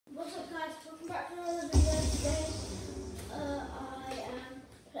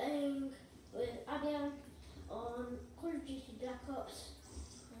Black Ops.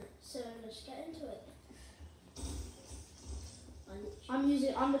 So let's get into it.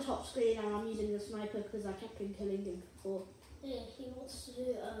 I'm the top screen and I'm using the sniper because I kept on killing him before. Yeah, he wants to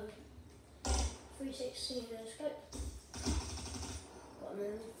do 360 no scope. Got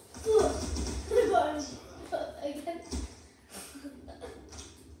him. Got him again.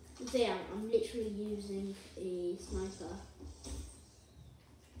 So yeah, I'm literally using a sniper.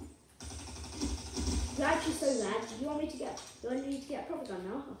 You're actually so bad. Do you want me to get a proper gun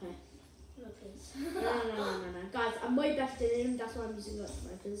now? Okay. No, please. No. Guys, I'm way better than him, that's why I'm using like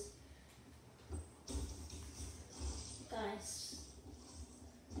snipers. Guys,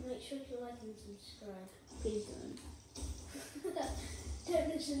 make sure to like and subscribe. Please don't. Don't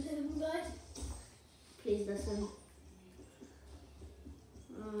listen to him, guys. Please listen.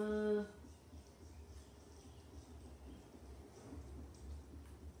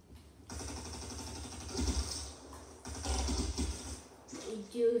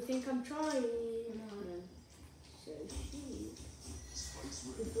 Do you think I'm trying? No. So sheep.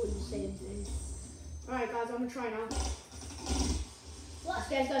 Before you say anything. Alright guys, I'm gonna try now. What? Let's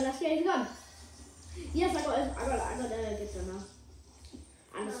get his gun. Yes, I got a good gun now.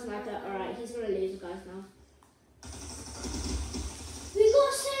 And a sniper. Alright, he's gonna lose guys now. We got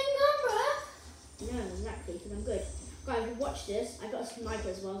the same gun, No, exactly, because I'm good. Guys, watch this. I got a sniper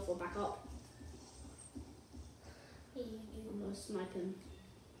as well for backup. bruh. I'm gonna snipe him.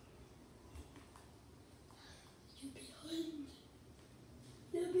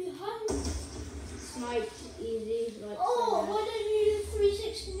 You're behind. Snipe easy, like Oh, so why don't you do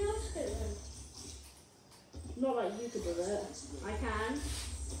 360 no scope then? not like you could do it. I can.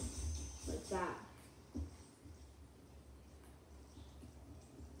 Like that.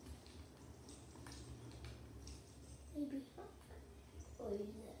 Maybe. Oh,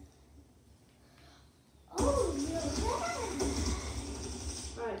 he's there. Oh, you're there.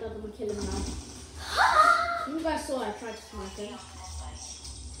 Alright guys, I'm gonna kill him now. You guys saw I tried to snipe him.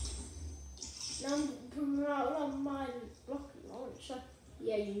 Now I'm putting out my rocket launcher.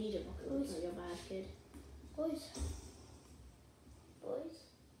 Yeah, you need a rocket launcher, you're a bad kid. Boys.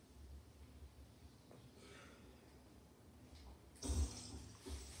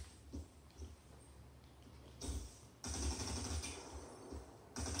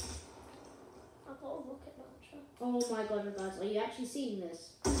 I got a rocket launcher. Oh my god guys, are you actually seeing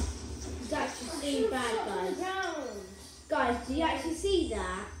this? It's actually seeing bad guys. Guys, do you actually see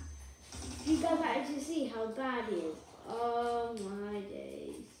that? Do you guys actually see how bad he is? Oh my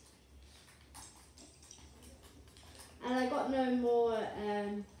days. And I got no more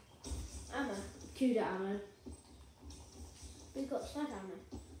Ammo. CUDA ammo. We got sniper ammo.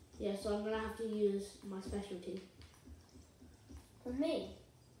 Yeah, so I'm gonna have to use my specialty. For me.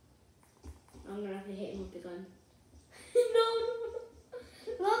 I'm gonna have to hit him with the gun. No.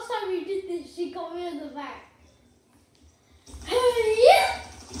 Last time we did this, she got me in the back. Hey, yeah.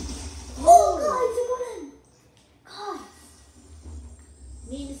 Oh, guys, I got him. Guys.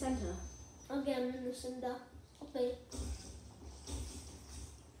 Me in the center. Okay, I'm in the center. Okay.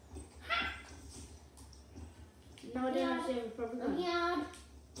 No, I don't actually have a proper gun. Yeah.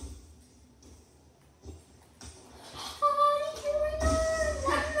 Oh, you can reload.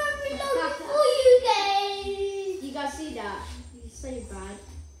 I'm not reloading for you guys. You guys see that? He's so bad.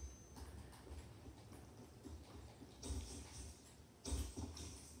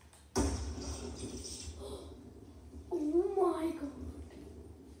 Oh my god.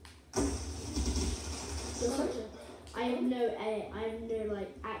 You're such a, I have no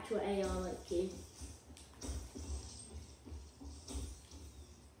like actual AR like you.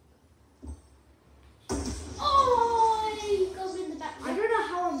 Oh, he got me in the back. I don't know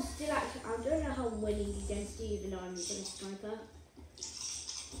how I'm still actually. I don't know how I'm winning against you, even though I'm using a sniper.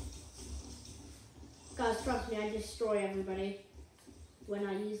 Guys, trust me, I destroy everybody when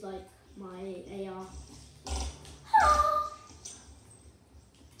I use like my AR.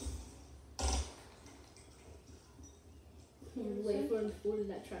 Wait for him to fall in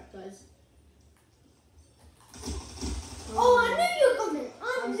that trap, guys. Oh, I knew you were coming.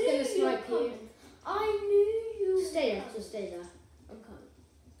 I'm just gonna snipe you. I knew you were Stay there, coming. just stay there. I'm coming.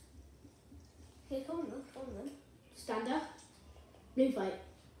 Okay, come on then. Come on then. Stand up. Blue fight.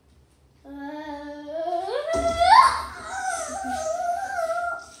 No.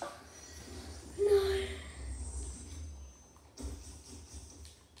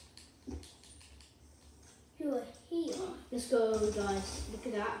 You are here. Let's go, guys. Look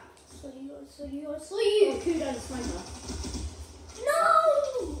at that. So you. Oh, CUDA the sniper. No!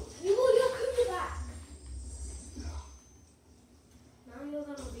 You got your cookie back. Now you're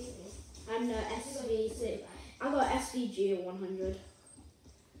gonna beat me. And SV6. I got SVG 100%.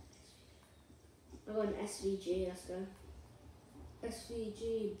 SVG, let's go.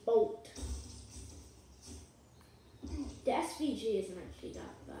 SVG Bolt. The SVG isn't actually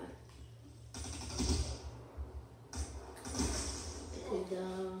that bad.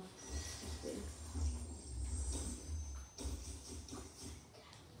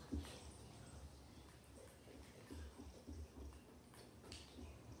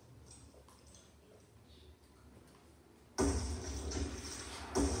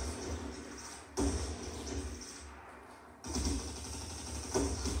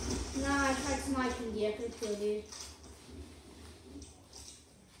 Nah, I tried sniping you, I could have killed you.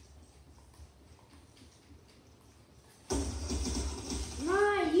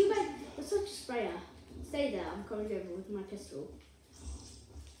 Nah, you went. You're such a sprayer. Stay there, I'm coming over with my pistol.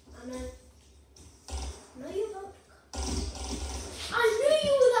 And then. No, you don't. I knew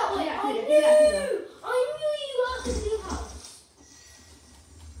you were that way! I knew! I knew you were at the new house!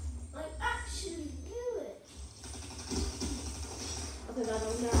 I actually knew it! Okay, guys,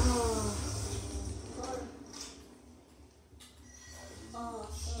 I'm gonna. Oh,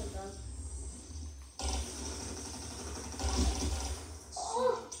 sorry, guys.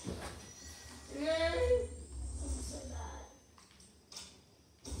 Oh! No! That's so bad.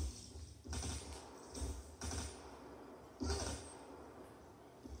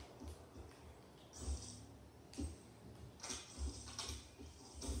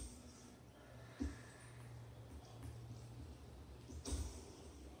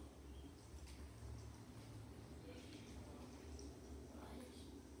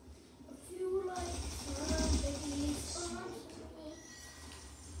 I feel like somebody's on me.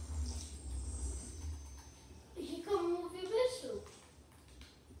 You come with your pistol.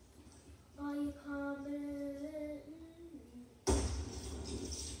 Are you coming?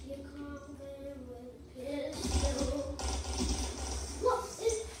 You're coming with a pistol.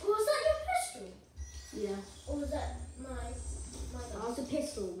 Was that your pistol? Yeah. Or was that my That gun? was a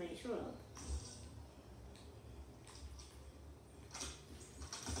pistol, mate, shut up.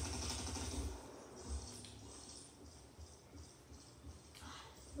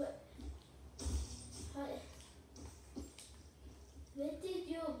 Where did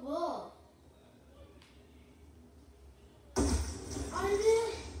you go?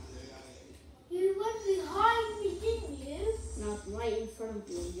 You went behind me, didn't you? And I was right in front of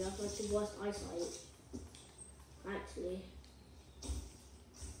you. You have like the worst eyesight. Actually.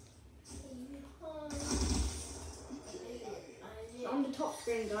 On the top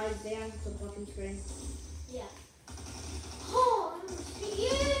screen, guys, down the bottom screen. Yeah. Oh, I don't see you!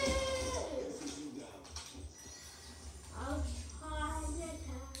 I was trying to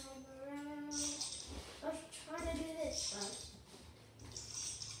turn around. I was trying to do this, but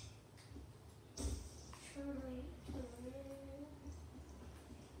trying to turn around.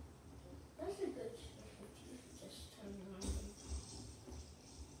 That's a good strategy. Just turn around.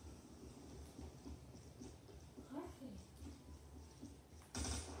 Perfect.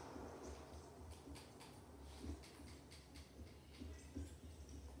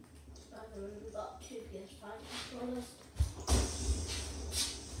 We've got two PS5 controllers.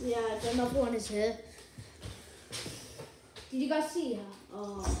 Yeah, another one is here. Did you guys see her?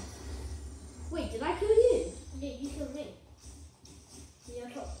 Oh. Wait, did I kill you? Yeah, you killed me. You're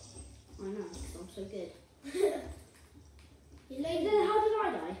top. I know, because I'm so good. You Then laid how did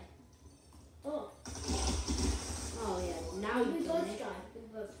I die? Oh, Oh yeah, now we you both died. died. We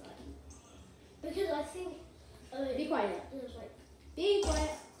both died. Because I think. Be quiet. It was like. Be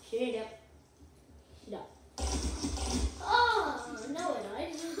quiet. Shut up. Shut up. Oh, no, I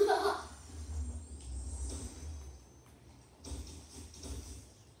died.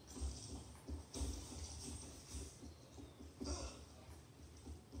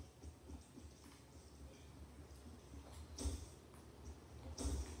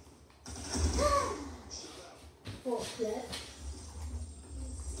 Fourth clip.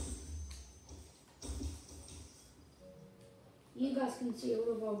 You guys can see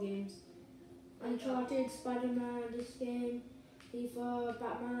all of our games. Uncharted, Spider-Man, this game, FIFA,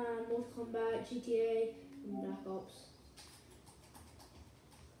 Batman, Mortal Kombat, GTA, and Black Ops.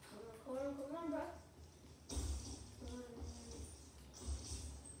 Come on, bro.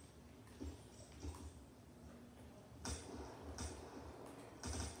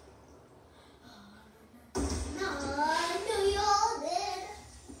 No, I knew you all did.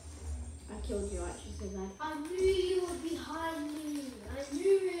 I killed you actually so bad. I knew you were behind me. I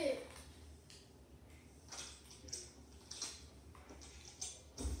knew it.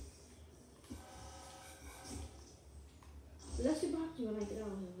 Let's see what happens when I get out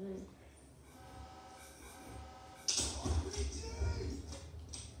of there.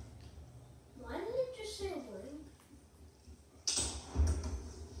 Why did it just say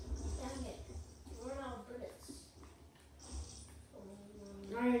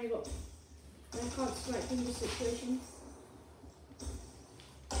can't snipe in this situation.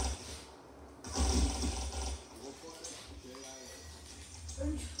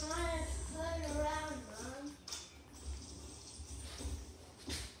 I'm trying to turn around, man.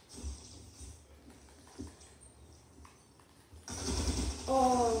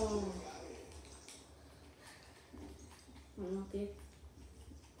 Oh. Unlucky.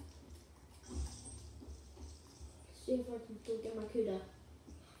 See if I can still get my Kuda.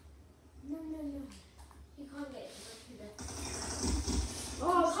 No. You can't get my Kuda.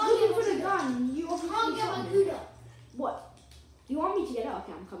 Oh, I was looking for the gun. You Can't obviously get my shot me. Kuda. What? Do you want me to get it?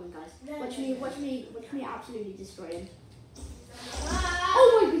 Okay, I'm coming, guys. No, Watch me absolutely destroy him. Ah,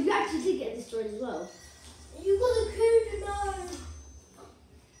 Oh my god, you actually did get destroyed as well. you got the Kuda, no.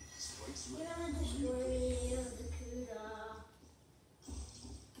 You're gonna destroy me with the Kuda.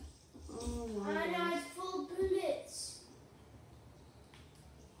 Oh my And I god. had 4 bullets.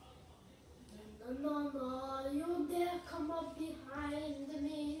 No, you're there, come up behind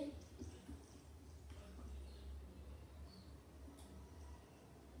me.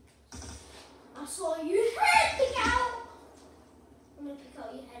 I saw your head pick out. I'm gonna pick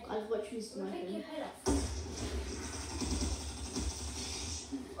out your head. Guys, watch me I'm gonna pick sniping. your head off.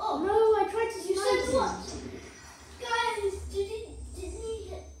 Oh, No, I tried to you snipe said him. what? Guys,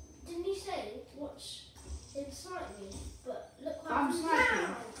 didn't he say watch him snipe me? But look what I'm I'm sniping.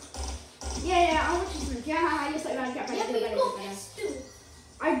 down. Yeah, I want you to snipe. Yeah, you're so bad. Get Yeah, better, but get you better, got get better. pistol.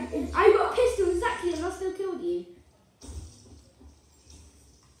 I got a pistol exactly and I still killed you.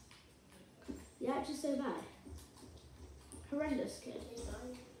 You're actually so bad. Horrendous kid.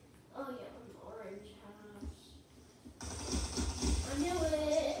 Oh yeah, an orange house. I knew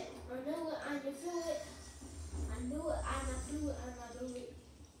it. I knew it and I flew it. I knew it and I flew it and I blew it.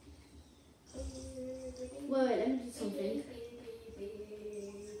 Wait, let me do something.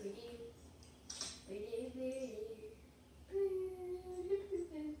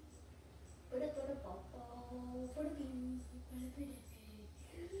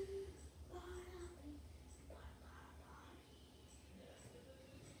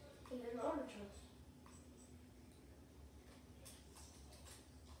 An orange house.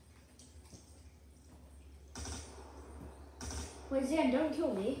 Wait, Zen, don't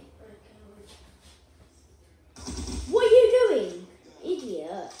kill me. Okay. What are you doing?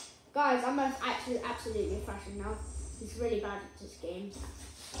 Idiot. Guys, I'm actually absolutely thrashing now. He's really bad at this game.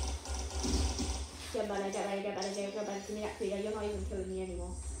 Get better. Give me that Kuda. You're not even killing me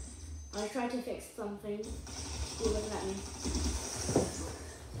anymore. I tried to fix something. He wouldn't let me.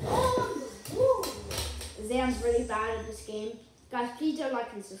 Zan's really bad at this game. Guys, please don't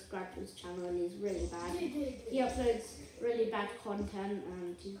like and subscribe to his channel. He's really bad. He uploads really bad content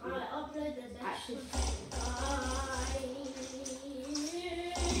and he's I upload the next actually one.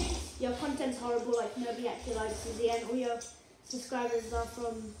 your content's horrible, like nobody actually likes you, and all your subscribers are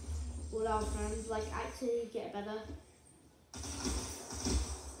from all our friends. Like, actually get better.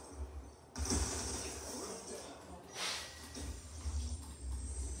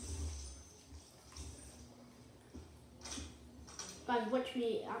 Guys, watch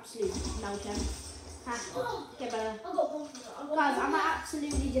me absolutely melt him. Ha, get better. I got both of them. Guys, I'm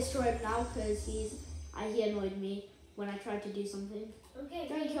absolutely destroyed now because he annoyed me when I tried to do something. Okay,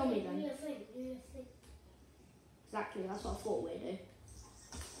 Don't kill me then. Do your thing. Exactly, that's what I thought we'd do.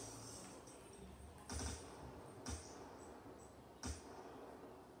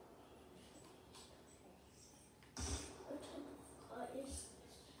 What type of car is this?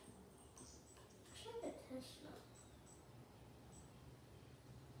 It's like a Tesla.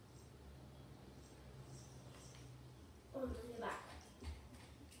 Oh, to the back.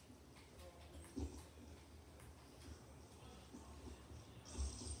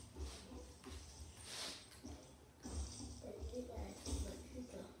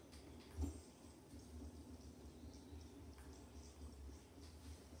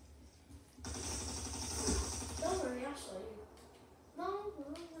 Don't worry, I saw you. No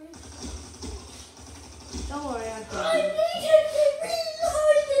worry. Don't worry, I I got you. needed to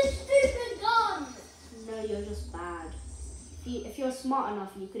reload this stupid gun! No, you're just bad. If you're smart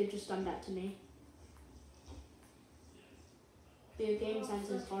enough, you could have just done that to me. But your game sense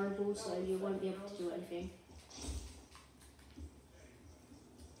is horrible, so you won't be able to do anything.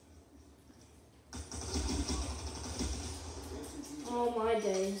 Oh my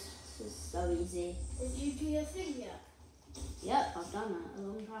days, this is so easy. Did you do your thing yet? Yep, I've done that a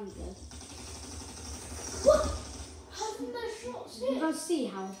long time ago. What? How come the shots You hit? guys see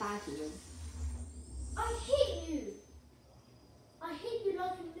how bad he is? I hate you. I hate you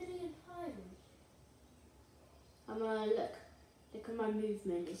like a million times. I'm gonna look at my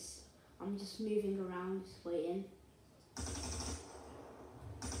movement. I'm just moving around, just waiting.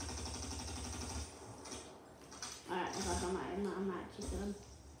 Alright, guys, I'm actually done.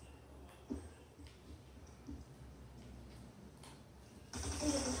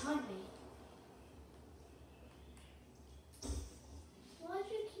 You're behind me. Why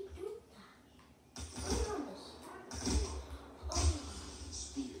do you keep doing that? I don't understand.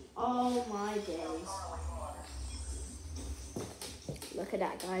 Oh my days. Look at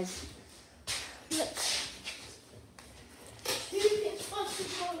that, guys. Look. Who gets 5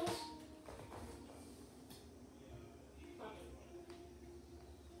 controllers?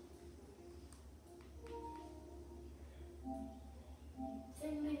 I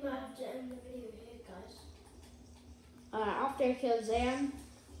think we might have to end the video here, guys. After I kill Zam,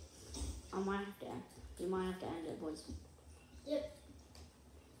 we might have to end it, boys. Yep.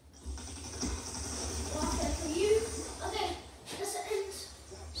 Well, okay, for you. Okay, that's the end.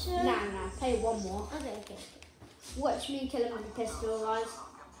 So. Nah, play one more. Okay. Watch me kill him with a pistol, guys.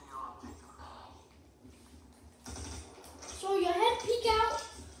 So your head peek out.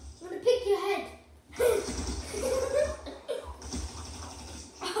 I'm gonna pick your head.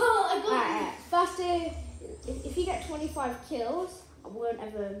 Oh, I got Alright, first, if you get 25 kills, I won't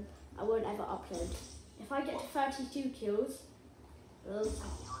ever upload. If I get to 32 kills,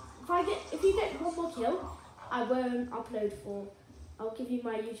 if you get one more kill, I won't upload for. I'll give you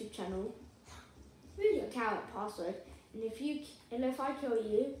my YouTube channel, Really? account, password, and if I kill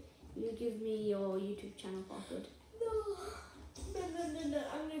you, you give me your YouTube channel password. No.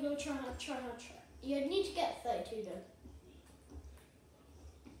 I'm gonna go try. You need to get 32 though.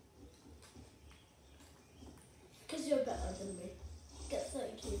 Because you're better than me. Get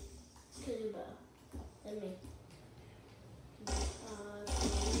 32. Because you're better than me.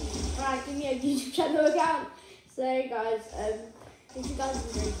 Alright, give me a YouTube channel account. So guys, if you guys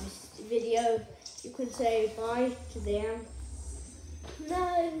enjoyed this video, you can say bye to them.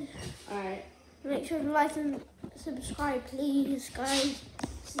 No. Alright. Make sure to like and subscribe, please, guys.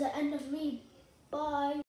 This is the end of me. Bye.